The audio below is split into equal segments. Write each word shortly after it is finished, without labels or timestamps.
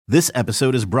This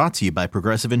episode is brought to you by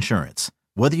Progressive Insurance.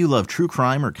 Whether you love true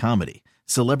crime or comedy,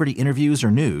 celebrity interviews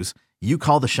or news, you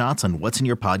call the shots on what's in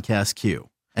your podcast queue.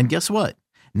 And guess what?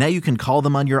 Now you can call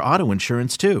them on your auto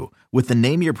insurance too with the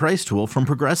Name Your Price tool from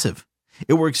Progressive.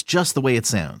 It works just the way it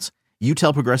sounds. You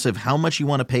tell Progressive how much you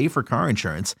want to pay for car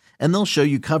insurance, and they'll show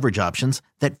you coverage options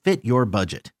that fit your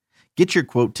budget. Get your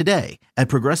quote today at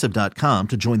Progressive.com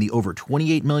to join the over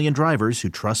 28 million drivers who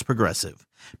trust Progressive.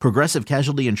 Progressive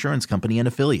Casualty Insurance Company and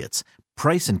Affiliates.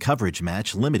 Price and coverage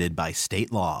match limited by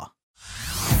state law.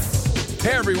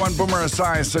 Hey everyone, Boomer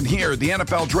Esiason here. The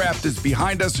NFL Draft is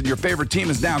behind us and your favorite team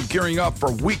is now gearing up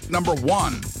for week number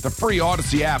 1. The free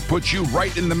Odyssey app puts you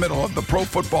right in the middle of the pro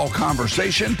football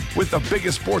conversation with the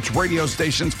biggest sports radio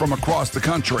stations from across the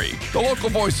country. The local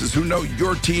voices who know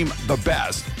your team the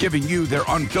best, giving you their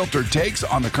unfiltered takes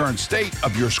on the current state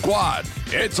of your squad.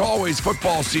 It's always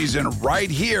football season right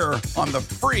here on the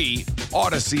free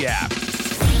Odyssey app.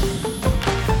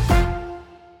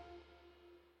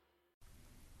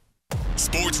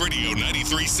 Sports Radio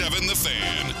 93.7 The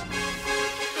Fan.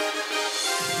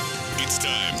 It's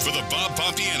time for the Bob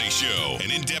Pompeani Show,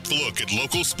 an in-depth look at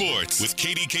local sports with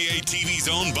KDKA-TV's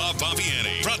own Bob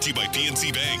Pompeani. Brought to you by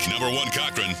PNC Bank, number 1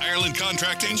 Cochran, Ireland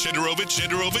Contracting,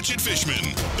 Shederovich and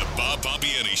Fishman. The Bob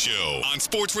Pompeani Show on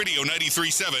Sports Radio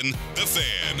 93.7 The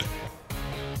Fan.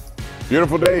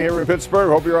 Beautiful day here in Pittsburgh.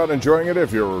 Hope you're out enjoying it.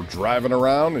 If you're driving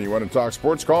around and you want to talk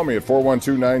sports, call me at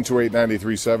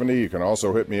 412-928-9370. You can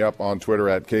also hit me up on Twitter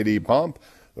at KDPomp.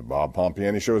 The Bob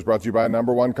Pompeani Show is brought to you by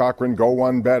number 1 Cochran. Go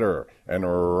one better and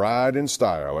ride in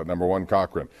style at number 1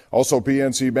 Cochran. Also,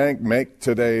 PNC Bank, make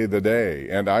today the day.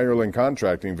 And Ireland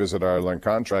Contracting, visit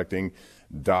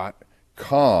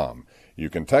IrelandContracting.com. You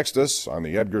can text us on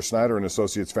the Edgar Snyder and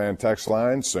Associates fan text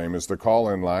line, same as the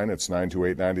call-in line. It's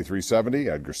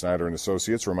 928-9370. Edgar Snyder and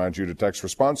Associates remind you to text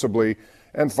responsibly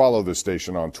and follow this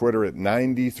station on Twitter at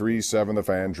 93.7 The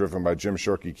Fan, driven by Jim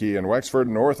Shorkey Kia in Wexford,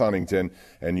 North Huntington,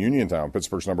 and Uniontown,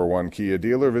 Pittsburgh's number 1 Kia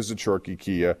dealer. Visit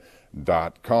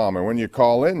ShorkeyKia.com. And when you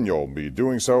call in, you'll be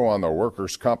doing so on the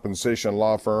workers' compensation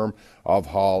law firm of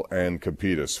Hall and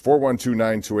Capitas.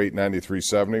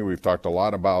 412-928-9370. We've talked a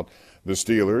lot about the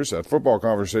Steelers. That football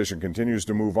conversation continues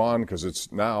to move on because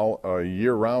it's now a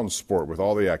year-round sport with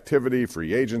all the activity,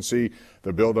 free agency,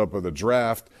 the buildup of the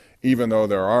draft. Even though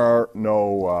there are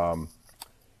no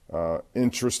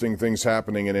interesting things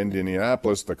happening in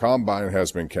Indianapolis, the Combine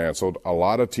has been canceled. A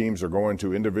lot of teams are going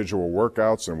to individual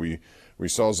workouts, and we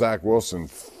saw Zach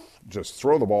Wilson just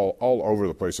throw the ball all over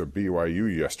the place at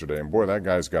BYU yesterday. And, boy, that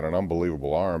guy's got an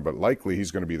unbelievable arm. But likely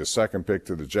he's going to be the second pick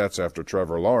to the Jets after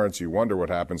Trevor Lawrence. You wonder what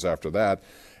happens after that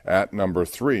at number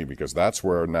 3, because that's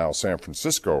where now San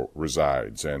Francisco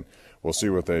resides. And we'll see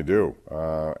what they do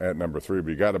at number 3. But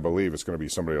you got to believe it's going to be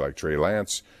somebody like Trey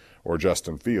Lance or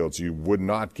Justin Fields. You would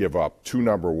not give up 2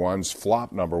 number 1s,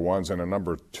 flop number 1s, and a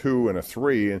number 2 and a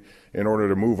 3 in order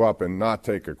to move up and not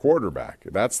take a quarterback.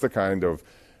 That's the kind of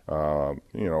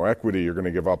equity you're going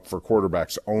to give up for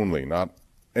quarterbacks only, not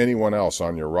anyone else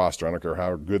on your roster. I don't care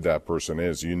how good that person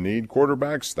is. You need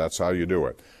quarterbacks. That's how you do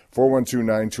it.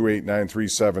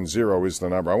 412-928-9370 is the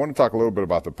number. I want to talk a little bit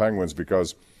about the Penguins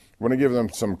because I want to give them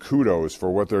some kudos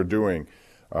for what they're doing.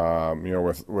 With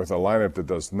a lineup that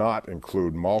does not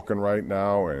include Malkin right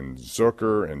now, and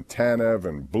Zucker and Tanev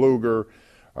and Bluger,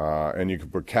 and you can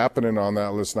put Kapanen on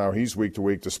that list now. He's week to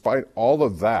week. Despite all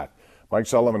of that, Mike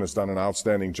Sullivan has done an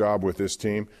outstanding job with this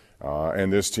team,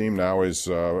 and this team now is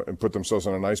put themselves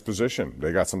in a nice position.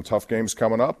 They got some tough games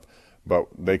coming up, but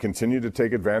they continue to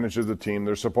take advantage of the team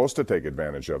they're supposed to take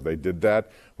advantage of. They did that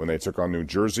when they took on New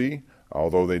Jersey,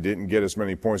 although they didn't get as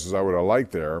many points as I would have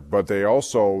liked there, but they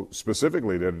also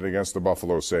specifically did it against the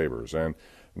Buffalo Sabres. And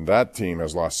that team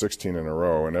has lost 16 in a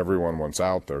row, and everyone wants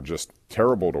out. They're just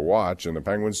terrible to watch. And the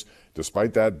Penguins,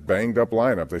 despite that banged-up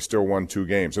lineup, they still won 2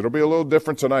 games. It'll be a little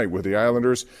different tonight with the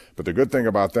Islanders, but the good thing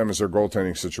about them is their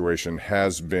goaltending situation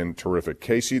has been terrific.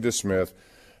 Casey DeSmith,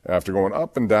 after going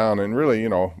up and down, and really,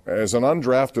 as an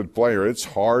undrafted player, it's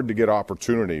hard to get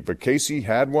opportunity. But Casey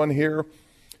had one here,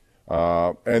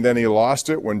 and then he lost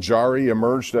it when Jari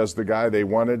emerged as the guy they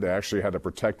wanted. They actually had to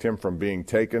protect him from being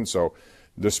taken, so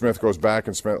DeSmith goes back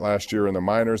and spent last year in the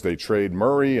minors. They trade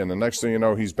Murray, and the next thing you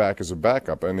know, he's back as a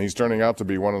backup. And he's turning out to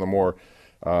be one of the more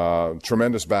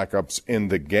tremendous backups in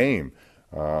the game.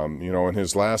 In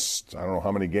his last, I don't know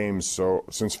how many games, so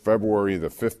since February the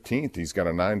 15th, he's got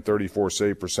a .934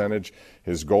 save percentage.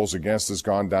 His goals against has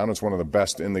gone down. It's one of the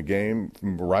best in the game,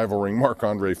 rivaling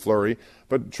Marc-Andre Fleury.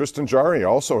 But Tristan Jarry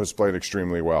also has played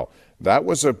extremely well. That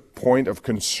was a point of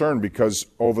concern because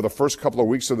over the first couple of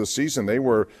weeks of the season, they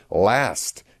were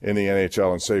last in the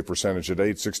NHL in save percentage at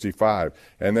 .865.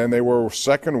 And then they were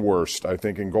second worst, I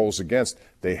think, in goals against.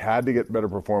 They had to get better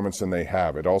performance, and they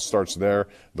have. It all starts there.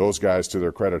 Those guys, to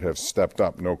their credit, have stepped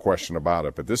up, no question about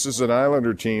it. But this is an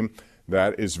Islander team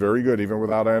that is very good, even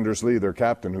without Anders Lee, their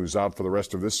captain, who's out for the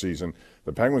rest of this season.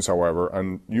 The Penguins, however,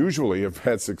 unusually have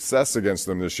had success against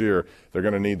them this year. They're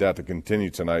going to need that to continue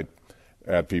tonight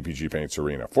at PPG Paints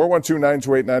Arena.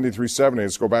 412-928-9370.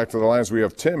 Let's go back to the lines. We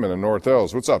have Tim in the North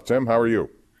Hills. What's up, Tim? How are you?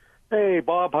 Hey,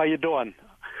 Bob. How you doing?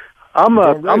 I'm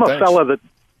a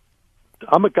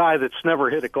guy that's never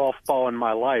hit a golf ball in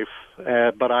my life,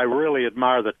 but I really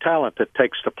admire the talent it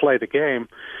takes to play the game.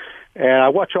 And I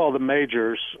watch all the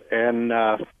majors, and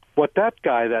what that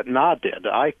guy, that Na, did,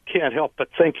 I can't help but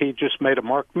think he just made a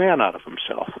marked man out of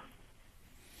himself.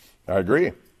 I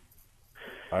agree.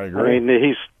 I mean,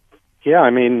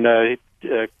 I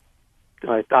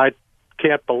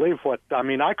can't believe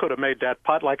I could have made that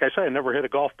putt. Like I say, I never hit a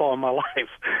golf ball in my life,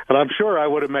 and I'm sure I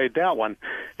would have made that one.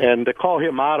 And to call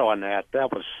him out on that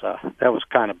was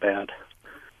kind of bad.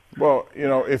 Well,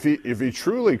 if he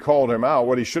truly called him out,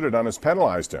 what he should have done is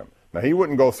penalized him. Now, he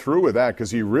wouldn't go through with that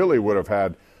because he really would have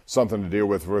had something to deal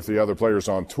with the other players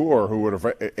on tour who would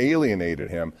have alienated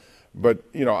him. But,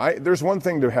 there's one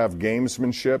thing to have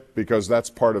gamesmanship because that's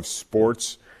part of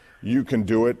sports. You can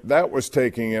do it. That was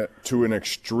taking it to an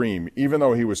extreme. Even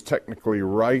though he was technically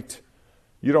right,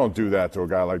 you don't do that to a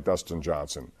guy like Dustin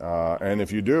Johnson. And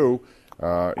if you do,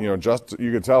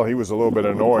 you could tell he was a little bit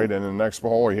annoyed, and in the next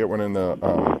hole he hit one in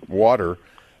the water.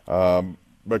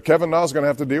 But Kevin Na's going to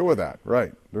have to deal with that,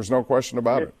 right? There's no question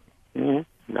about it.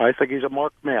 Mm-hmm. I think he's a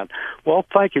marked man. Well,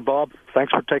 thank you, Bob.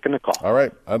 Thanks for taking the call. All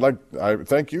right.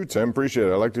 Thank you, Tim. Appreciate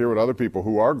it. I'd like to hear what other people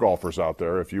who are golfers out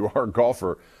there, if you are a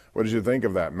golfer, what did you think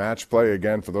of that match play?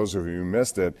 Again, for those of you who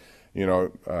missed it,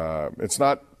 it's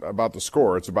not about the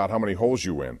score. It's about how many holes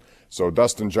you win. So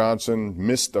Dustin Johnson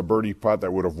missed a birdie putt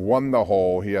that would have won the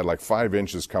hole. He had like 5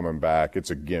 inches coming back.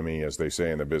 It's a gimme, as they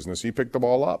say in the business. He picked the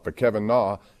ball up, but Kevin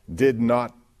Na did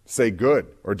not say good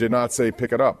or did not say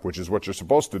pick it up, which is what you're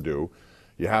supposed to do.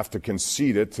 You have to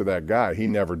concede it to that guy. He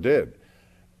never did.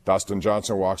 Dustin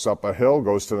Johnson walks up a hill,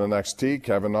 goes to the next tee.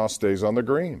 Kevin Na stays on the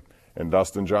green. And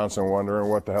Dustin Johnson wondering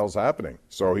what the hell's happening.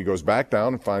 So he goes back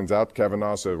down and finds out. Kevin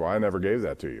Na says, well, I never gave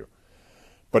that to you.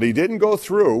 But he didn't go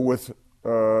through with,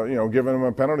 giving him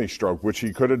a penalty stroke, which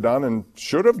he could have done and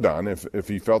should have done if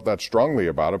he felt that strongly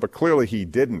about it. But clearly he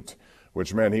didn't,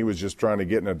 which meant he was just trying to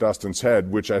get into Dustin's head,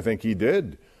 which I think he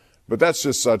did. But that's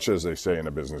just such, as they say in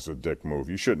the business, a dick move.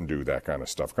 You shouldn't do that kind of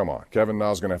stuff. Come on. Kevin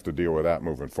Na's going to have to deal with that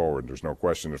moving forward. There's no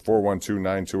question. At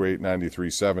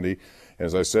 412-928-9370.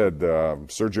 As I said,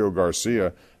 Sergio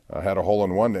Garcia had a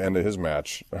hole-in-one to end his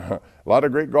match. A lot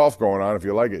of great golf going on. If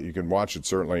you like it, you can watch it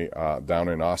certainly down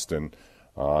in Austin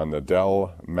on the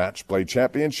Dell Match Play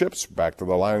Championships. Back to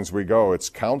the lines we go. It's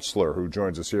Counselor who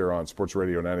joins us here on Sports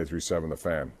Radio 93.7 The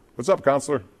Fan. What's up,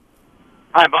 Counselor?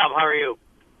 Hi, Bob. How are you?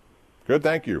 Good,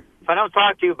 thank you. If I don't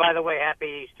talk to you, by the way,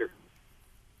 happy Easter.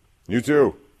 You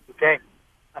too. Okay.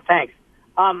 Thanks.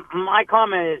 My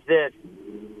comment is this.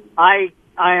 I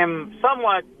am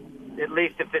somewhat, at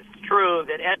least if it's true,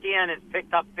 that Etienne has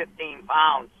picked up 15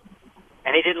 pounds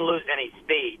and he didn't lose any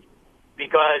speed,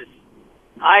 because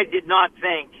I did not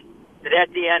think that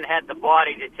Etienne had the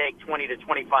body to take 20 to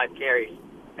 25 carries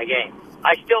a game.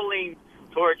 I still lean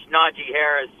towards Najee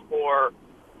Harris or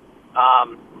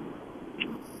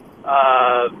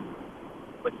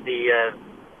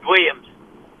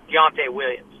Deontay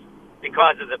Williams,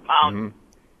 because of the pounds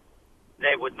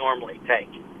they would normally take.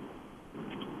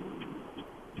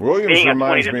 Williams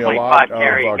reminds me a lot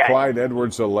of Clyde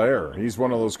Edwards-Helaire. He's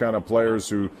one of those kind of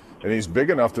players and he's big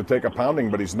enough to take a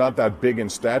pounding, but he's not that big in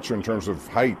stature in terms of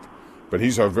height. But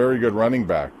he's a very good running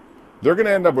back. They're going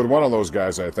to end up with one of those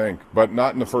guys, I think, but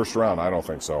not in the first round. I don't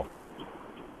think so.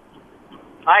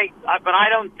 But I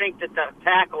don't think that the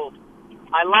tackle,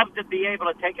 I love to be able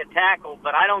to take a tackle,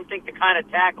 but I don't think the kind of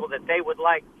tackle that they would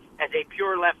like as a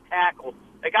pure left tackle.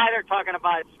 The guy they're talking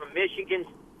about is from Michigan,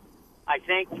 I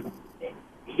think.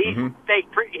 He's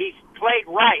played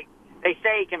right. They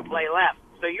say he can play left.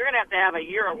 So you're going to have a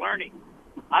year of learning.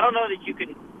 I don't know that you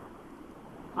can,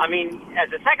 as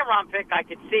a second-round pick, I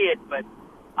could see it, but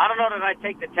I don't know that I'd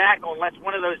take the tackle unless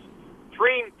one of those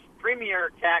premier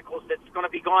tackles that's going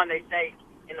to be gone, they say,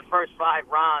 in the first 5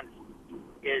 rounds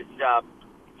is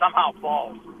somehow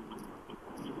falls.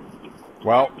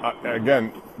 Well,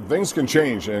 again, things can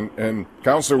change. And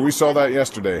Counselor, we saw that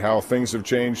yesterday, how things have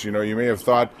changed. You may have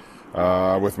thought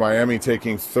with Miami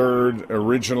taking 3rd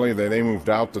originally, they moved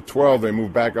out to 12. They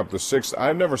moved back up to 6th.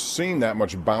 I've never seen that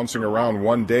much bouncing around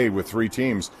one day with 3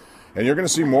 teams. And you're going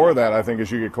to see more of that, I think,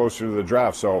 as you get closer to the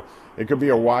draft. So it could be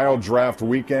a wild draft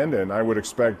weekend, and I would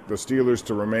expect the Steelers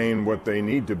to remain what they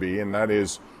need to be, and that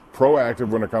is proactive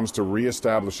when it comes to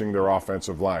reestablishing their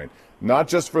offensive line. Not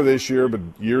just for this year, but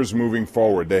years moving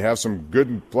forward. They have some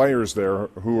good players there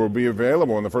who will be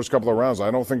available in the first couple of rounds.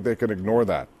 I don't think they could ignore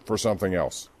that for something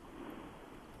else.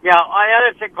 Yeah, I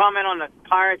had to comment on the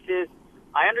Pirates is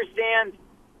I understand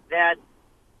that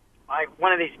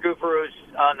one of these gurus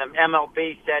on the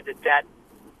MLB said that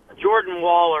Jordan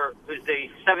Waller, who's the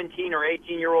 17 or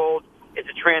 18-year-old, is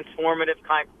a transformative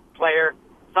kind of player,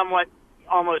 somewhat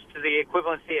almost to the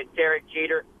equivalency of Derek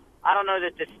Jeter. I don't know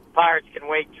that the Pirates can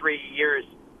wait 3 years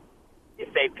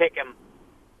if they pick him.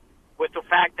 With the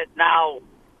fact that now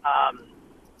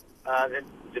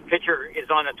the pitcher is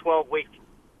on a 12-week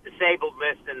disabled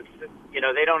list, and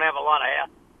they don't have a lot of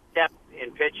depth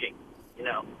in pitching.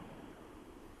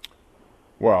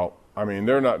 Well, I mean,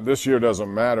 they're not. This year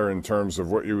doesn't matter in terms of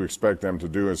what you expect them to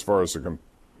do as far as the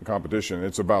competition.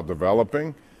 It's about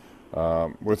developing.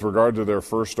 With regard to their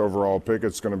first overall pick,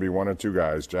 it's going to be one of two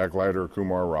guys, Jack Leiter or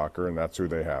Kumar Rocker, and that's who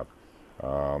they have.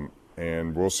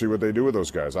 And we'll see what they do with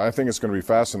those guys. I think it's going to be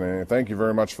fascinating. Thank you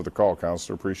very much for the call,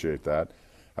 Counselor. Appreciate that.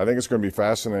 I think it's going to be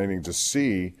fascinating to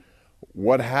see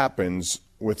what happens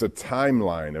with the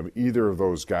timeline of either of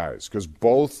those guys, because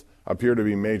both appear to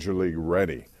be major league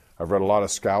ready. I've read a lot of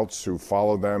scouts who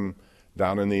follow them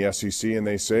down in the SEC, and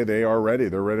they say they are ready.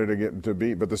 They're ready to get to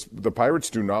be. But the Pirates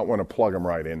do not want to plug them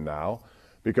right in now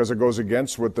because it goes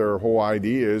against what their whole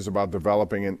idea is about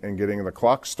developing and getting the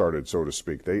clock started, so to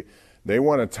speak. They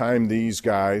want to time these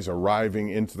guys arriving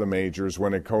into the majors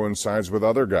when it coincides with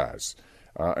other guys.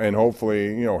 And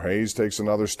hopefully, Hayes takes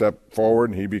another step forward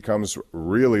and he becomes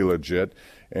really legit,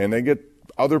 and they get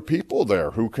other people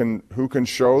there who can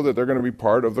show that they're going to be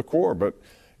part of the core. But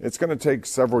it's going to take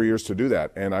several years to do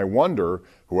that. And I wonder,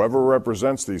 whoever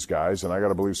represents these guys, and I got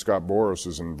to believe Scott Boras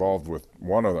is involved with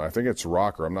one of them. I think it's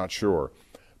Rocker. I'm not sure.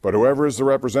 But whoever is the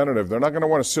representative, they're not going to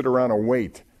want to sit around and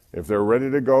wait if they're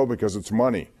ready to go because it's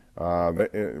money.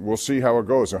 We'll see how it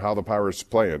goes and how the Pirates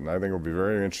play it. And I think it'll be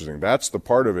very interesting. That's the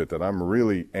part of it that I'm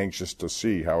really anxious to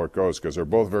see how it goes, because they're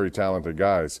both very talented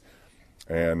guys.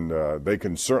 And they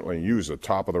can certainly use a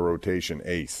top-of-the-rotation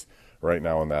ace right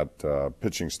now in that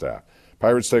pitching staff.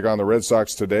 Pirates take on the Red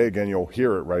Sox today. Again, you'll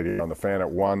hear it right here on the Fan at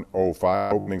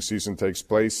 1:05. Opening season takes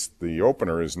place. The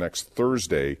opener is next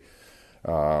Thursday.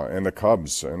 And the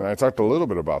Cubs, and I talked a little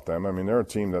bit about them. I mean, they're a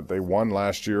team that they won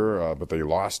last year, but they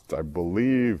lost, I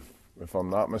believe, if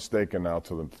I'm not mistaken now,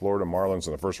 to the Florida Marlins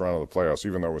in the first round of the playoffs,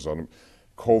 even though it was a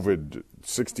COVID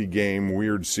 60-game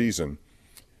weird season.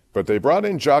 But they brought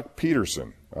in Jock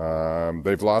Peterson.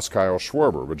 They've lost Kyle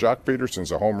Schwarber, but Jock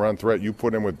Peterson's a home run threat. You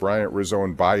put him with Bryant, Rizzo,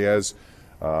 and Baez.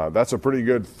 That's a pretty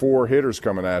good 4 hitters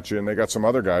coming at you, and they got some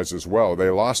other guys as well. They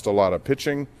lost a lot of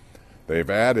pitching. They've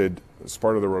added, as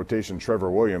part of the rotation,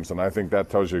 Trevor Williams, and I think that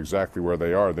tells you exactly where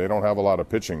they are. They don't have a lot of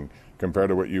pitching compared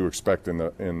to what you expect in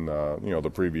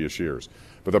the previous years.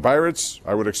 But the Pirates,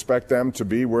 I would expect them to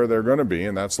be where they're going to be,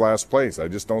 and that's last place. I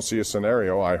just don't see a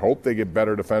scenario. I hope they get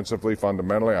better defensively,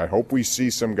 fundamentally. I hope we see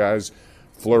some guys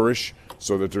flourish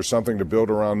so that there's something to build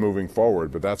around moving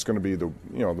forward. But that's going to be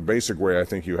the basic way I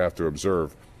think you have to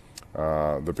observe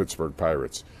the Pittsburgh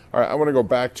Pirates. All right, I want to go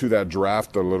back to that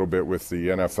draft a little bit with the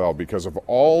NFL because of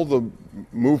all the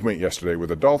movement yesterday, with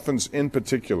the Dolphins in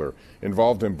particular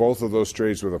involved in both of those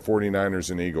trades with the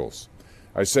 49ers and Eagles.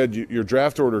 I said your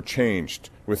draft order changed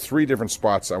with 3 different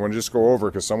spots. I want to just go over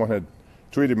because someone had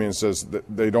tweeted me and says that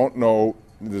they don't know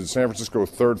the San Francisco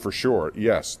 3rd for sure.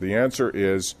 Yes, the answer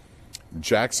is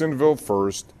Jacksonville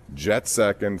 1st, Jets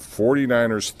 2nd,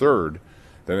 49ers 3rd.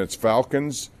 Then it's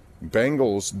Falcons,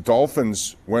 Bengals,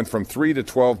 Dolphins went from 3 to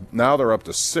 12. Now they're up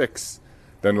to 6.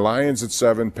 Then Lions at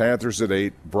 7, Panthers at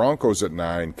 8, Broncos at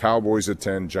 9, Cowboys at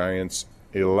 10, Giants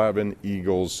 11,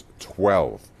 Eagles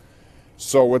 12.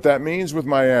 So what that means with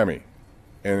Miami,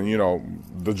 and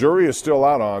the jury is still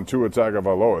out on Tua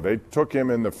Tagovailoa. They took him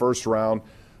in the first round.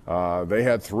 They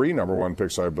had 3 number 1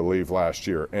 picks, I believe, last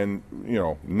year, and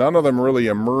none of them really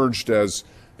emerged as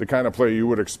the kind of player you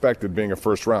would expect it being a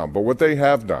first round. But what they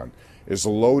have done is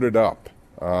loaded up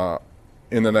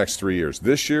in the next 3 years.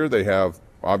 This year they have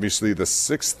obviously the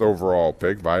 6th overall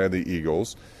pick via the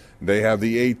Eagles. They have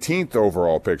the 18th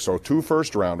overall pick, so 2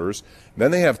 first-rounders.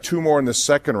 Then they have 2 more in the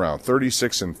second round,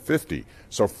 36 and 50.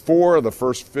 So 4 of the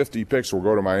first 50 picks will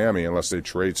go to Miami unless they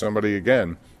trade somebody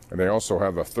again. And they also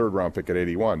have a 3rd-round pick at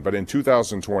 81. But in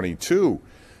 2022,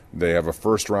 they have a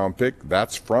first-round pick.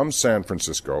 That's from San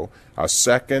Francisco, a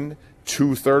 2nd,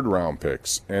 2 third-round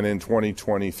picks. And in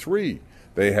 2023,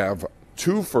 they have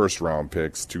 2 first-round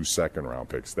picks, 2 second-round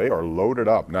picks. They are loaded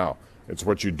up. Now, it's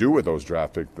what you do with those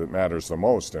draft picks that matters the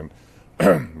most, and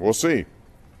we'll see.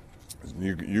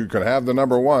 You can have the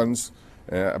number ones,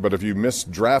 but if you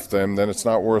misdraft them, then it's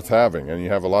not worth having, and you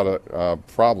have a lot of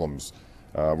problems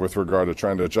with regard to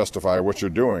trying to justify what you're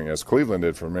doing, as Cleveland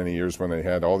did for many years when they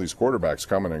had all these quarterbacks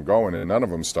coming and going, and none of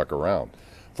them stuck around.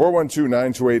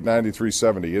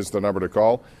 412-928-9370 is the number to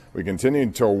call. We continue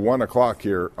until 1 o'clock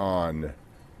here on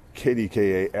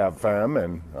KDKA-FM,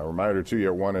 and a reminder to you,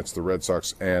 at 1, it's the Red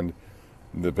Sox and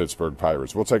the Pittsburgh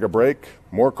Pirates. We'll take a break.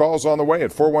 More calls on the way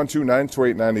at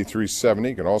 412-928-9370.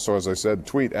 You can also, as I said,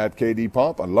 tweet at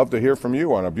KDPomp. I'd love to hear from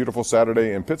you on a beautiful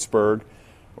Saturday in Pittsburgh.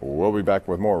 We'll be back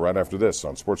with more right after this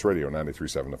on Sports Radio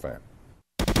 93.7 The Fan.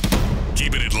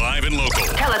 Keeping it live and local.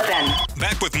 Peloton.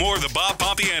 Back with more of the Bob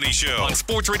Pompeani Show on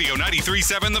Sports Radio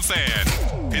 93.7 The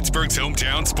Fan, Pittsburgh's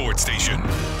hometown sports station.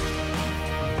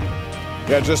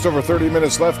 Yeah, just over 30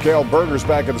 minutes left. Kale Berger's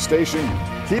back at the station.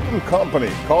 Keep him company.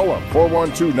 Call him,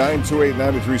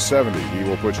 412-928-9370. He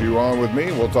will put you on with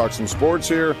me. We'll talk some sports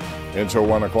here until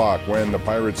 1 o'clock when the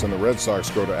Pirates and the Red Sox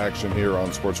go to action here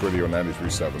on Sports Radio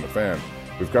 93.7 The Fan.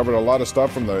 We've covered a lot of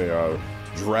stuff from the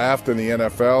draft in the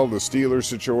NFL, the Steelers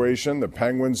situation, the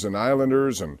Penguins and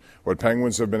Islanders, and what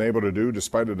Penguins have been able to do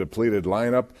despite a depleted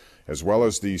lineup, as well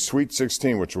as the Sweet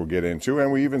 16, which we'll get into,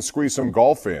 and we even squeeze some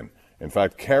golf in. In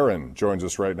fact, Karen joins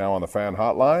us right now on the Fan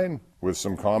Hotline with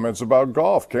some comments about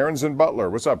golf. Karen's in Butler.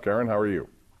 What's up, Karen? How are you?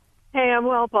 Hey, I'm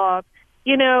well, Bob.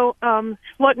 You know,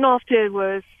 what Knopf did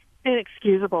was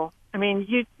inexcusable. I mean,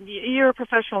 you're a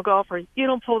professional golfer. You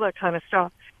don't pull that kind of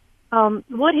stuff.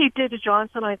 What he did to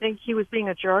Johnson, I think he was being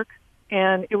a jerk,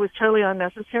 and it was totally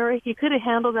unnecessary. He could have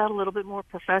handled that a little bit more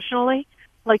professionally.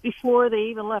 Like before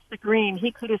they even left the green,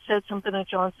 he could have said something to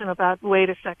Johnson about, wait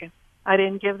a second, I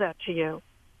didn't give that to you.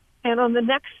 And on the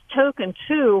next token,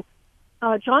 too,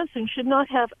 Johnson should not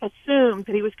have assumed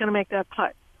that he was going to make that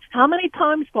putt. How many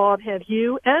times, Bob, have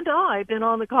you and I been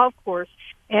on the golf course,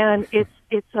 and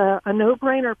it's a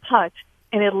no-brainer putt,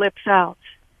 and it lips out?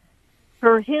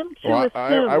 For him to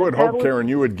assume... I would hope, Karen,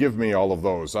 you would give me all of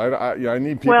those. I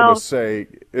need people to say,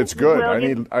 it's good.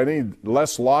 Well, I need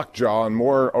less lockjaw and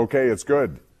more, okay, it's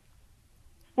good.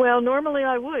 Well, normally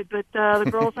I would, but the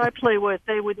girls I play with,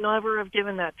 they would never have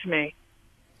given that to me.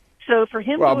 So for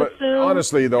him to assume...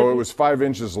 honestly, though, it was 5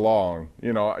 inches long.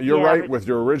 You know, you're right with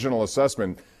your original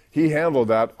assessment. He handled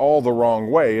that all the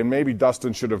wrong way, and maybe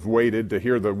Dustin should have waited to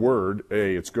hear the word,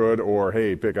 hey, it's good, or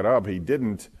hey, pick it up. He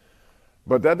didn't.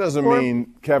 But that doesn't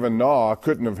mean Kevin Na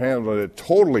couldn't have handled it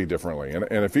totally differently. And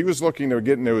if he was looking to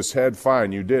get into his head,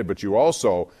 fine, you did. But you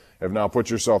also have now put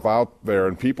yourself out there,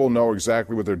 and people know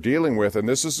exactly what they're dealing with. And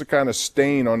this is the kind of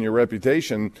stain on your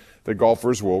reputation that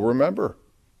golfers will remember.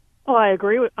 Oh, I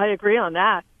agree on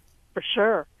that, for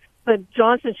sure. But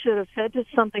Johnson should have said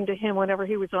something to him whenever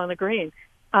he was on the green.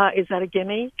 Is that a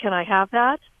gimme? Can I have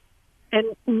that?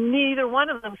 And neither one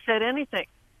of them said anything.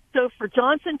 So for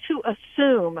Johnson to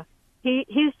assume,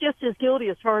 he's just as guilty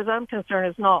as far as I'm concerned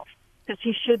as Knopf, because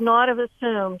he should not have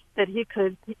assumed that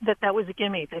that was a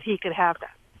gimme, that he could have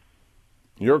that.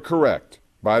 You're correct.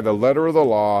 By the letter of the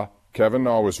law, Kevin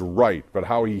Na was right, but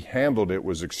how he handled it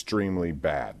was extremely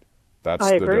bad.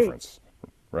 That's the difference.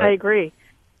 Right? I agree.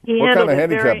 What kind of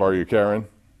handicap are you, Karen?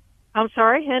 I'm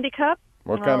sorry, handicap?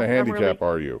 What kind of handicap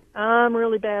are you? I'm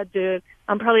really bad, dude.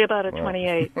 I'm probably about a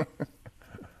 28.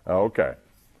 Okay.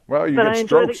 Well, you get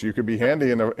strokes. You could be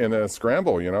handy in a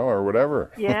scramble, or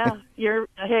whatever. Yeah.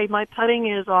 Hey, my putting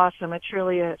is awesome. It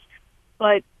truly is.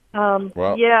 But,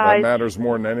 that matters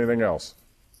more than anything else.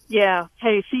 Yeah.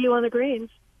 Hey, see you on the greens.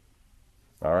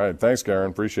 All right. Thanks, Karen.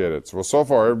 Appreciate it. Well, so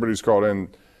far, everybody's called in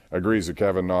agrees that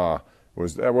Kevin Na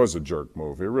was a jerk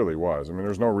move. It really was. I mean,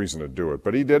 there's no reason to do it.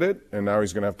 But he did it, and now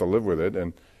he's going to have to live with it.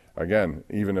 And, again,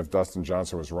 even if Dustin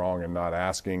Johnson was wrong in not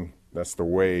asking, that's the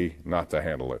way not to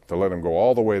handle it, to let him go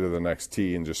all the way to the next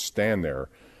tee and just stand there.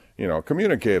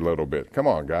 Communicate a little bit. Come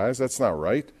on, guys. That's not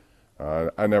right.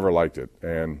 I never liked it.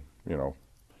 And,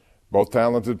 both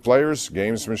talented players,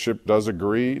 gamesmanship does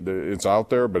agree that it's out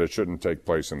there, but it shouldn't take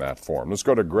place in that form. Let's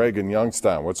go to Greg in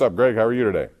Youngstown. What's up, Greg? How are you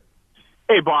today?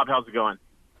 Hey, Bob, how's it going?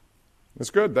 It's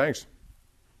good, thanks.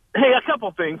 Hey, a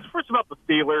couple things. First, about the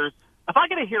Steelers. If I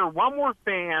get to hear one more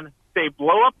fan say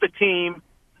blow up the team,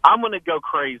 I'm going to go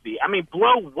crazy. I mean,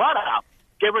 blow what up?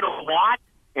 Get rid of Watt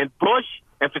and Bush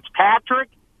and Fitzpatrick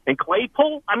and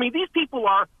Claypool? I mean, these people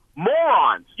are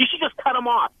morons. You should just cut them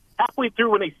off halfway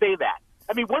through when they say that.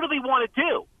 I mean, what do they want to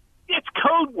do? It's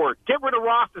code word. Get rid of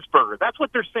Roethlisberger. That's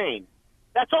what they're saying.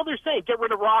 That's all they're saying. Get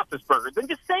rid of Roethlisberger. Then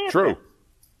just say it. True.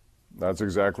 That's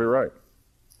exactly right.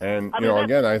 And,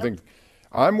 again, I think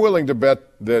I'm willing to bet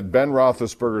that Ben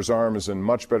Roethlisberger's arm is in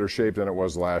much better shape than it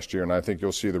was last year, and I think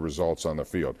you'll see the results on the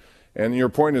field. And your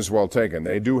point is well taken.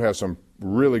 They do have some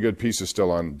really good pieces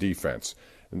still on defense.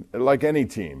 Like any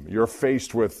team, you're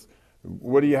faced with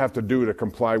what do you have to do to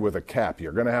comply with a cap?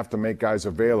 You're going to have to make guys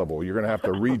available. You're going to have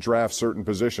to redraft certain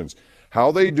positions.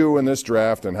 How they do in this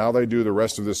draft and how they do the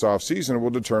rest of this offseason will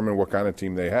determine what kind of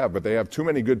team they have. But they have too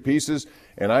many good pieces,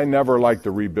 and I never like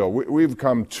to rebuild. We've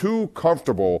come too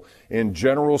comfortable in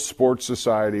general sports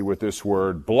society with this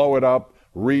word, blow it up,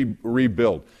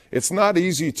 rebuild. It's not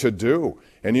easy to do.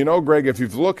 And you know, Greg, if you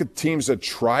look at teams that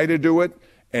try to do it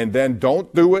and then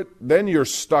don't do it, then you're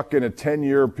stuck in a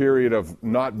 10-year period of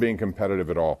not being competitive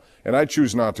at all. And I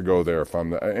choose not to go there.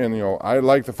 I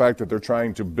like the fact that they're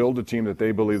trying to build a team that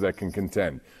they believe that can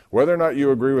contend. Whether or not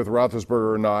you agree with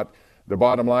Roethlisberger or not, the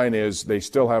bottom line is they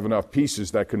still have enough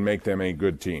pieces that can make them a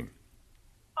good team.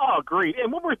 Oh, agreed.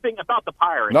 And one more thing about the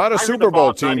Pirates. Not a Super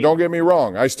Bowl team, don't get me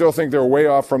wrong. I still think they're way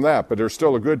off from that, but they're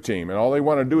still a good team. And all they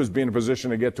want to do is be in a position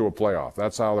to get to a playoff.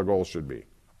 That's how their goal should be.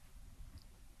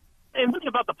 And thinking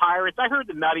about the Pirates, I heard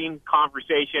the Nutting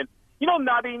conversation. You know,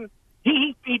 Nutting,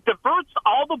 he diverts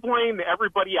all the blame to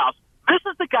everybody else. This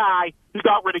is the guy who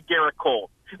got rid of Garrett Cole.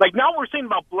 Like, now we're saying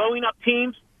about blowing up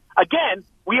teams. Again,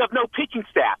 we have no pitching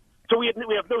staff. So we have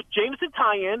no Jameson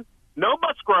Tyon, no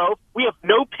Musgrove. We have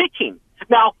no pitching.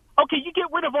 Now, okay, you get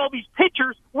rid of all these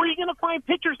pitchers. Where are you going to find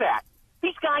pitchers at?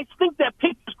 These guys think that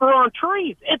pitchers grow on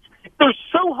trees. They're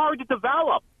so hard to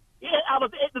develop.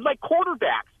 It's like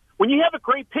quarterbacks. When you have a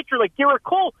great pitcher like Garrett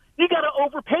Cole, you got to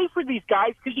overpay for these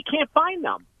guys because you can't find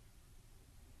them.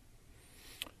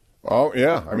 Oh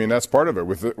yeah, I mean that's part of it.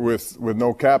 With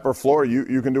no cap or floor,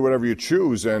 you can do whatever you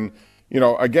choose. And you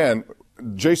know, again,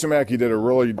 Jason Mackey did a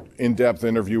really in-depth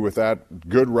interview with that.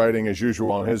 Good writing as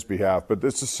usual on his behalf, but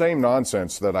it's the same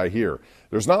nonsense that I hear.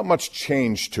 There's not much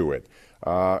change to it.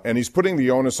 And he's putting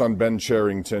the onus on Ben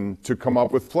Cherington to come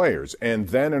up with players. And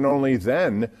then and only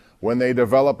then, when they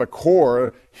develop a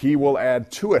core, he will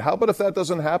add to it. How about if that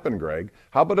doesn't happen, Greg?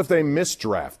 How about if they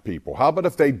misdraft people? How about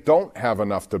if they don't have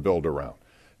enough to build around?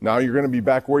 Now you're going to be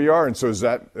back where you are. And so is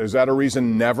that a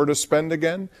reason never to spend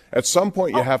again? At some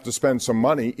point, you have to spend some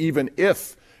money, even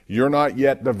if you're not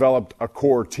yet developed a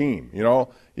core team. You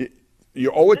know,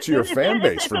 you owe it to your fan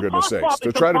base, for goodness sakes,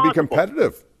 to try to be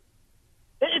competitive.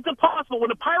 It's impossible. When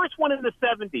the Pirates won in the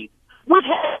 70s, we've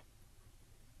had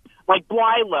like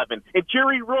Blyleven and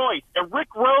Jerry Royce and Rick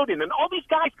Rhoden and all these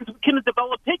guys because we couldn't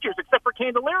develop pitchers except for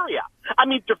Candelaria. I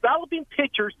mean, developing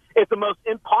pitchers is the most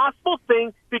impossible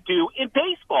thing to do in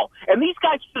baseball. And these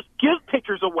guys just give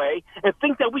pitchers away and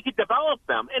think that we could develop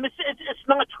them. And it's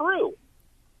not true.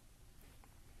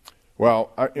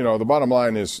 Well, the bottom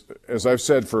line is, as I've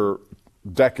said for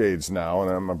decades now,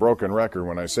 and I'm a broken record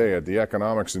when I say it, the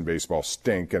economics in baseball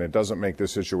stink, and it doesn't make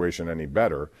this situation any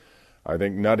better. I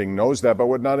think Nutting knows that, but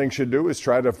what Nutting should do is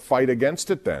try to fight against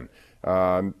it then.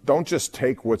 Don't just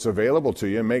take what's available to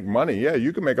you and make money. Yeah,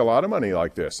 you can make a lot of money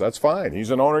like this. That's fine. He's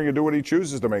an owner. You do what he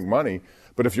chooses to make money.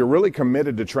 But if you're really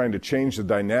committed to trying to change the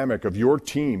dynamic of your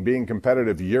team being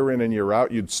competitive year in and year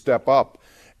out, you'd step up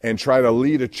and try to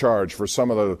lead a charge for some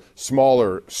of the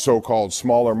smaller, so-called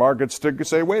smaller markets to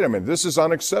say, wait a minute, this is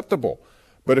unacceptable.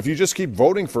 But if you just keep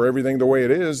voting for everything the way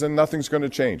it is, then nothing's going to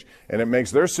change. And it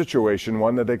makes their situation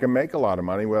one that they can make a lot of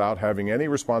money without having any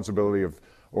responsibility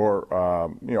or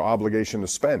obligation to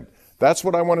spend. That's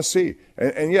what I want to see.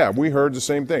 And yeah, we heard the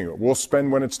same thing. We'll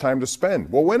spend when it's time to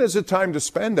spend. Well, when is it time to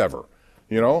spend ever?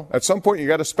 You know, at some point you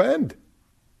got to spend.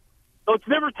 So it's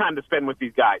never time to spend with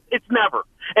these guys. It's never.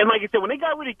 And like I said, when they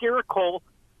got rid of Garrett Cole,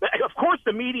 of course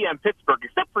the media in Pittsburgh,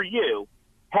 except for you,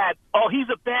 had, he's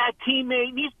a bad teammate,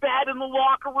 and he's bad in the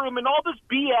locker room, and all this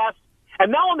BS.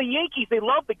 And now on the Yankees, they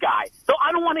love the guy. So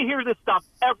I don't want to hear this stuff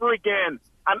ever again.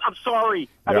 I'm sorry.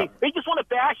 I mean, they just want to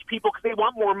bash people because they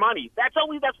want more money. That's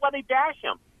why they bash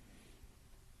him.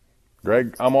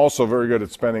 Greg, I'm also very good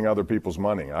at spending other people's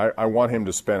money. I want him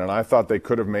to spend, and I thought they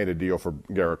could have made a deal for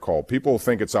Garrett Cole. People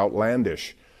think it's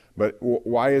outlandish, but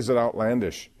why is it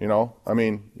outlandish? You know, I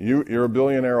mean, you're a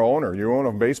billionaire owner. You own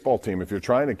a baseball team. If you're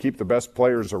trying to keep the best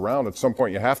players around, at some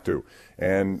point you have to.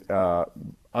 And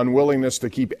unwillingness to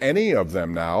keep any of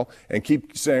them now and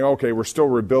keep saying, okay, we're still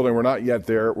rebuilding. We're not yet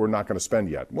there. We're not going to spend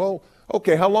yet. Well,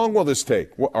 okay, how long will this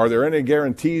take? Are there any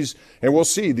guarantees? And we'll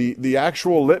see. The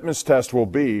actual litmus test will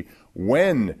be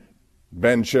when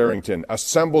Ben Cherington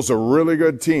assembles a really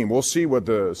good team. We'll see what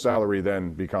the salary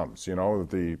then becomes,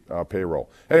 the payroll.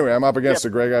 Anyway, I'm up against it,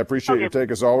 Greg. I appreciate your take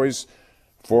as always.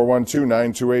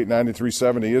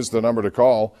 412-928-9370 is the number to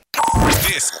call.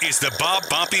 This is the Bob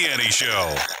Pompeani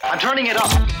Show. I'm turning it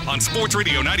up. On Sports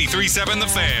Radio 93.7 The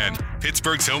Fan,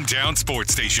 Pittsburgh's hometown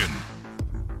sports station.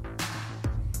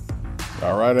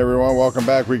 All right, everyone, welcome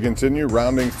back. We continue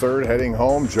rounding third, heading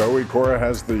home. Joey Cora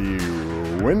has the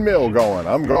windmill going.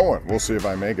 I'm going. We'll see if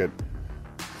I make it.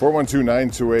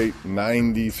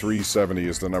 412-928-9370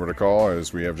 is the number to call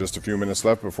as we have just a few minutes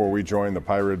left before we join the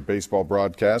Pirate baseball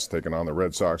broadcast, taking on the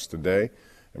Red Sox today.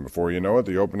 And before you know it,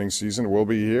 the opening season will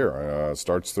be here.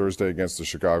 Starts Thursday against the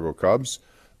Chicago Cubs.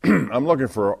 I'm looking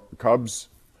for Cubs,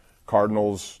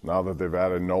 Cardinals, now that they've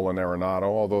added Nolan Arenado,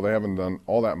 although they haven't done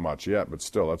all that much yet, but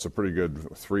still, that's a pretty good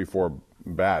 3-4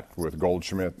 bat with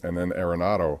Goldschmidt and then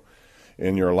Arenado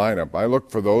in your lineup. I look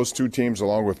for those two teams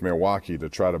along with Milwaukee to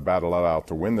try to battle it out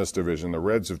to win this division. The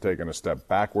Reds have taken a step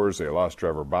backwards. They lost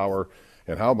Trevor Bauer.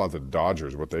 And how about the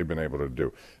Dodgers, what they've been able to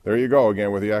do? There you go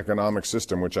again with the economic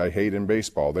system, which I hate in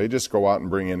baseball. They just go out and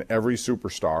bring in every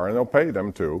superstar, and they'll pay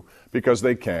them too, because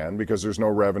they can, because there's no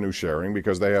revenue sharing,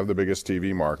 because they have the biggest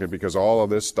TV market, because all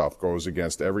of this stuff goes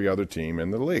against every other team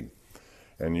in the league.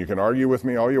 And you can argue with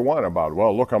me all you want about,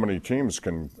 well, look how many teams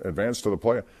can advance to the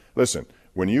play. Listen,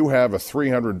 when you have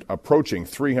approaching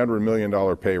 $300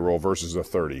 million payroll versus a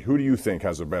 30, who do you think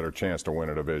has a better chance to win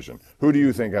a division? Who do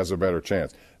you think has a better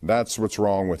chance? That's what's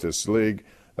wrong with this league.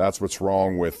 That's what's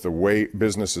wrong with the way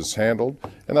business is handled.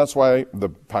 And that's why the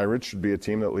Pirates should be a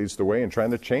team that leads the way in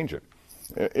trying to change it.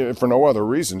 For no other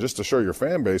reason, just to show your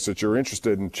fan base that you're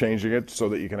interested in changing it so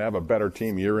that you can have a better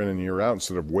team year in and year out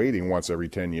instead of waiting once every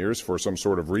 10 years for some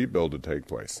sort of rebuild to take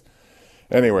place.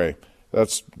 Anyway,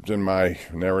 that's been my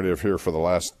narrative here for the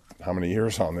last how many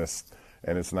years on this,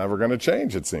 and it's never going to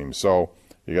change, it seems. So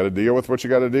you got to deal with what you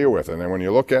got to deal with. And then when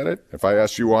you look at it, if I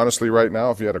ask you honestly right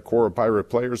now, if you had a core of Pirate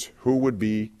players, who would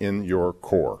be in your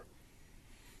core?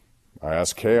 I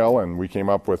asked Kale, and we came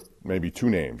up with maybe two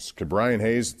names. Could Brian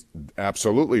Hayes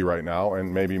absolutely right now,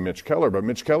 and maybe Mitch Keller, but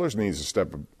Mitch Keller needs to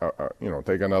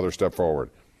take another step forward.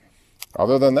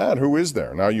 Other than that, who is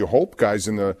there? Now you hope guys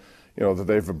in the that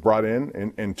they've brought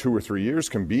in 2 or 3 years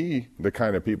can be the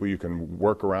kind of people you can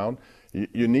work around.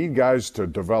 You need guys to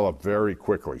develop very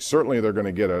quickly. Certainly they're going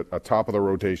to get a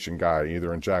top-of-the-rotation guy,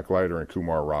 either in Jack Leiter and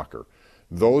Kumar Rocker.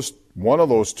 One of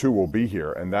those two will be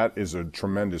here, and that is a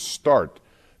tremendous start.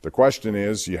 The question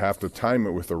is you have to time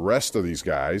it with the rest of these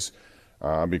guys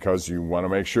because you want to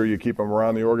make sure you keep them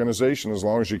around the organization as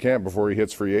long as you can before he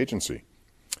hits free agency.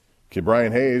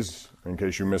 Brian Hayes, in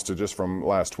case you missed it just from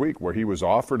last week, where he was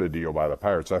offered a deal by the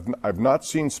Pirates. I've not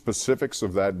seen specifics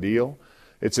of that deal.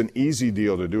 It's an easy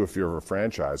deal to do if you're a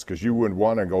franchise because you would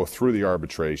want to go through the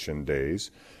arbitration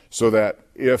days so that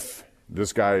if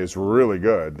this guy is really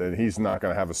good, then he's not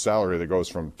going to have a salary that goes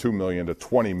from $2 million to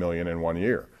 $20 million in 1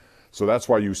 year. So that's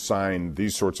why you sign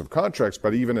these sorts of contracts.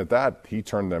 But even at that, he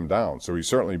turned them down. So he's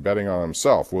certainly betting on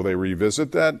himself. Will they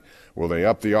revisit that? Will they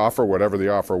up the offer, whatever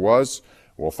the offer was?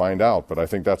 We'll find out, but I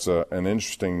think that's an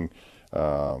interesting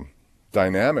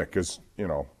dynamic because,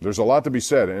 there's a lot to be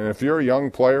said. And if you're a young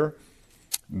player,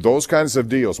 those kinds of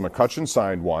deals, McCutchen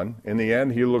signed one. In the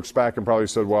end, he looks back and probably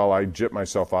said, well, I gypped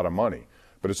myself out of money.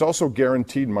 But it's also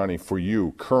guaranteed money for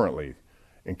you currently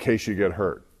in case you get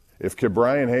hurt. If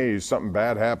Brian Hayes, something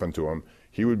bad happened to him,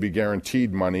 he would be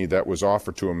guaranteed money that was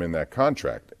offered to him in that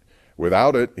contract.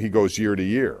 Without it, he goes year to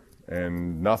year.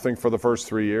 And nothing for the first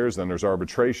 3 years, then there's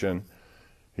arbitration.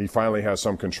 He finally has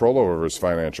some control over his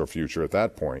financial future at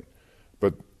that point.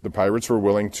 But the Pirates were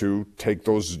willing to take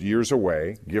those years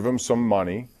away, give him some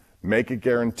money, make it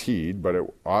guaranteed, but it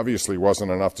obviously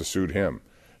wasn't enough to suit him.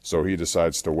 So he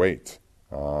decides to wait,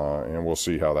 and we'll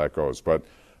see how that goes. But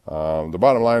the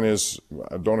bottom line is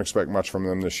I don't expect much from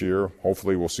them this year.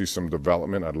 Hopefully we'll see some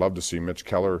development. I'd love to see Mitch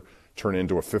Keller turn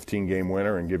into a 15-game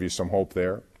winner and give you some hope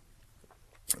there.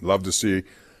 I'd love to see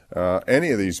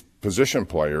any of these position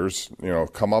players,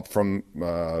 come up from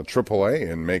AAA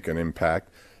and make an impact.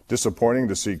 Disappointing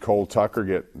to see Cole Tucker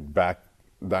get back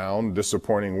down.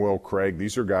 Disappointing Will Craig.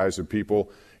 These are guys that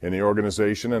people in the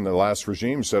organization and the last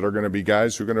regime said are going to be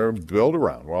guys who are going to build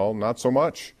around. Well, not so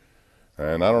much.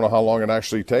 And I don't know how long it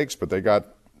actually takes, but they got,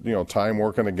 time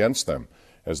working against them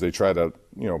as they try to,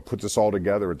 put this all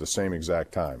together at the same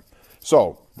exact time.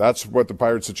 So that's what the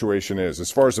Pirate situation is.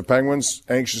 As far as the Penguins,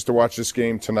 anxious to watch this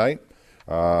game tonight.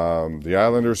 The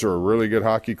Islanders are a really good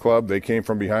hockey club. They came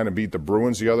from behind and beat the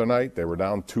Bruins the other night. They were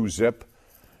down 2-0,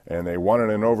 and they won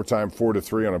it in overtime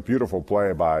 4-3 on a beautiful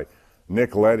play by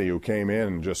Nick Leddy, who came in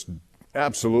and just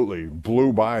absolutely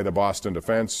blew by the Boston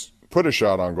defense, put a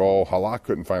shot on goal. Halak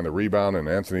couldn't find the rebound, and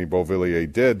Anthony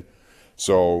Beauvillier did.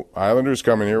 So Islanders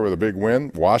coming here with a big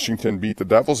win. Washington beat the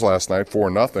Devils last night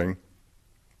 4-0.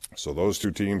 So those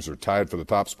two teams are tied for the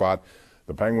top spot.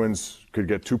 the Penguins could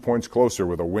get 2 points closer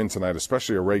with a win tonight,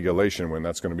 especially a regulation win.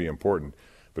 That's going to be important.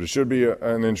 But it should be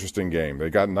an interesting game. They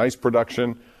got nice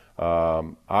production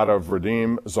out of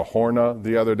Radim Zahorna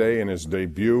the other day in his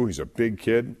debut. He's a big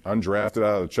kid, undrafted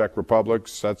out of the Czech Republic,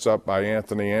 sets up by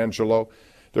Anthony Angelo.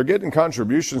 They're getting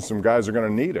contributions. Some guys are going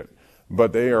to need it.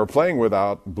 But they are playing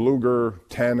without Bluger,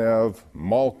 Tanev,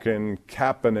 Malkin,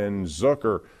 Kapanen,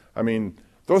 Zucker. I mean,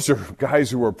 those are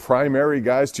guys who are primary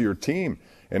guys to your team.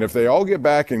 And if they all get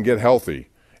back and get healthy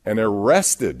and they're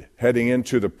rested heading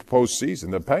into the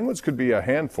postseason, the Penguins could be a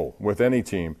handful with any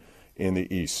team in the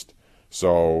East.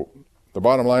 So the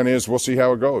bottom line is we'll see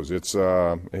how it goes. It's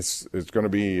going to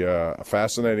be a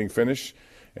fascinating finish,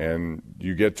 and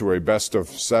you get to a best of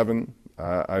 7.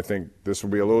 I think this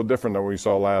will be a little different than we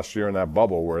saw last year in that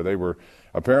bubble where they were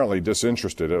apparently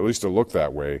disinterested, at least it looked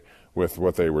that way, with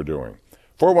what they were doing.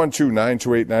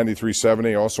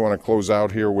 412-928-9370. I also want to close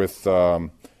out here with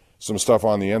some stuff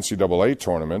on the NCAA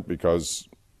tournament because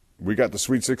we got the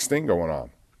Sweet 16 going on.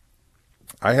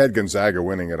 I had Gonzaga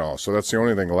winning it all, so that's the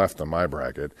only thing left on my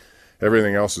bracket.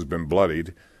 Everything else has been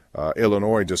bloodied.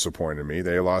 Illinois disappointed me.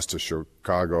 They lost to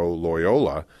Chicago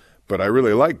Loyola, but I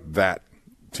really liked that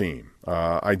team.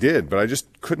 I did, but I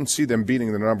just couldn't see them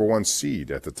beating the number 1 seed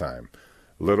at the time.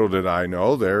 Little did I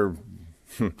know they're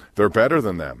better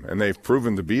than them, and they've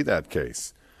proven to be that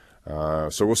case.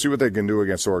 So we'll see what they can do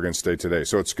against Oregon State today.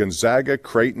 So it's Gonzaga,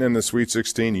 Creighton in the Sweet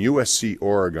 16, USC,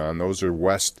 Oregon. Those are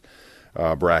West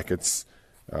brackets.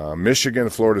 Michigan,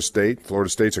 Florida State. Florida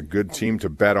State's a good team to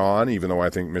bet on, even though I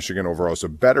think Michigan overall is a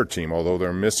better team, although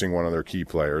they're missing one of their key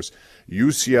players.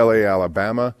 UCLA,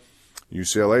 Alabama.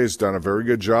 UCLA has done a very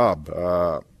good job.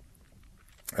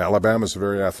 Alabama's a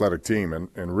very athletic team,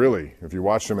 and really, if you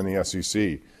watch them in the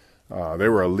SEC, they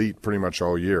were elite pretty much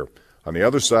all year. On the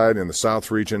other side, in the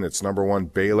South region, it's number 1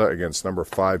 Baylor against number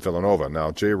 5 Villanova.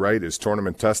 Now, Jay Wright is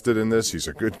tournament tested in this. He's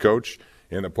a good coach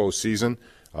in the postseason.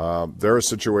 They're a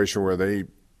situation where they're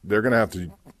going to have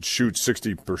to shoot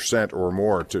 60% or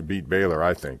more to beat Baylor,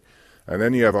 I think. And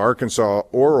then you have Arkansas.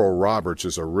 Oral Roberts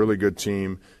is a really good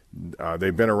team.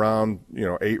 They've been around,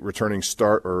 8 returning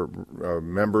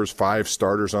members, 5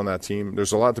 starters on that team.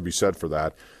 There's a lot to be said for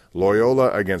that.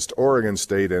 Loyola against Oregon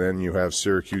State, and then you have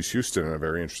Syracuse-Houston in a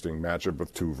very interesting matchup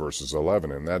of 2 versus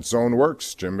 11. And that zone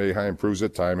works. Jim Boeheim proves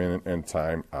it time in and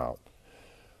time out.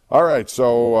 All right,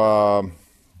 so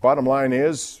bottom line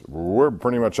is we're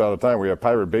pretty much out of time. We have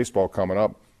Pirate Baseball coming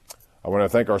up. I want to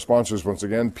thank our sponsors once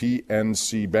again,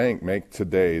 PNC Bank. Make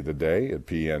today the day at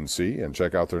PNC and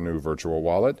check out their new virtual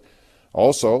wallet.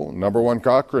 Also, Number 1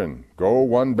 Cochrane. Go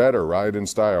one better. Ride in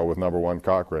style with Number 1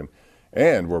 Cochrane.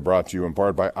 And we're brought to you in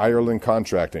part by Ireland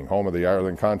Contracting, home of the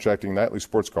Ireland Contracting Nightly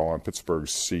Sports Call on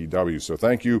Pittsburgh's CW. So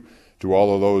thank you to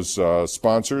all of those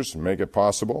sponsors. Make it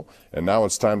possible. And now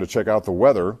it's time to check out the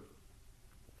weather,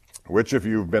 which if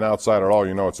you've been outside at all,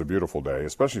 you know it's a beautiful day,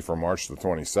 especially for March the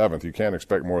 27th. You can't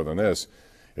expect more than this.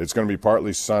 It's going to be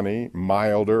partly sunny,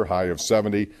 milder, high of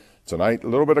 70. Tonight, a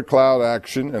little bit of cloud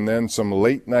action and then some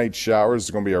late night showers.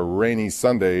 It's going to be a rainy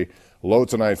Sunday, low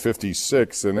tonight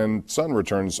 56, and then sun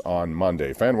returns on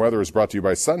Monday. Fan weather is brought to you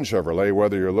by Sun Chevrolet.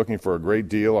 Whether you're looking for a great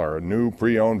deal or a new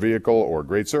pre-owned vehicle or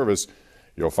great service,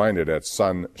 you'll find it at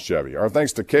Sun Chevy. Our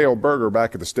thanks to Cale Berger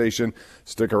back at the station.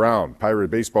 Stick around.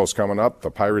 Pirate Baseball's coming up. The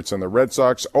Pirates and the Red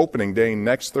Sox opening day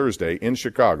next Thursday in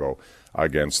Chicago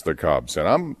against the Cubs.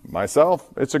 And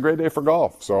it's a great day for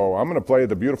golf. So I'm going to play at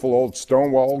the beautiful old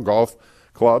Stonewall Golf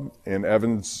Club in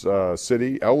Evans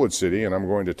City, Elwood City, and I'm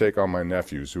going to take on my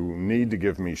nephews who need to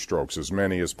give me strokes, as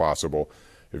many as possible.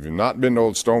 If you've not been to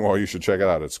Old Stonewall, you should check it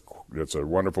out. It's a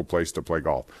wonderful place to play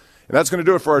golf. And that's going to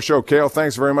do it for our show. Cale,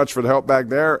 thanks very much for the help back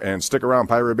there. And stick around.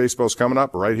 Pirate Baseball's coming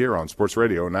up right here on Sports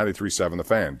Radio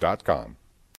 93.7thefan.com.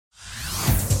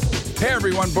 Hey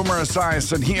everyone, Boomer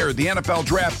Esiason here. The NFL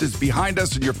Draft is behind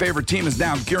us and your favorite team is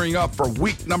now gearing up for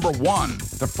week number 1.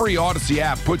 The free Odyssey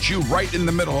app puts you right in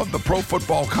the middle of the pro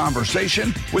football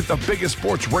conversation with the biggest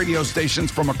sports radio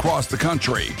stations from across the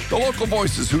country. The local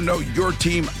voices who know your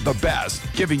team the best,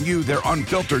 giving you their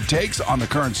unfiltered takes on the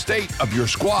current state of your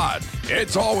squad.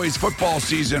 It's always football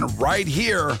season right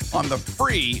here on the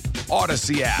free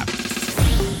Odyssey app.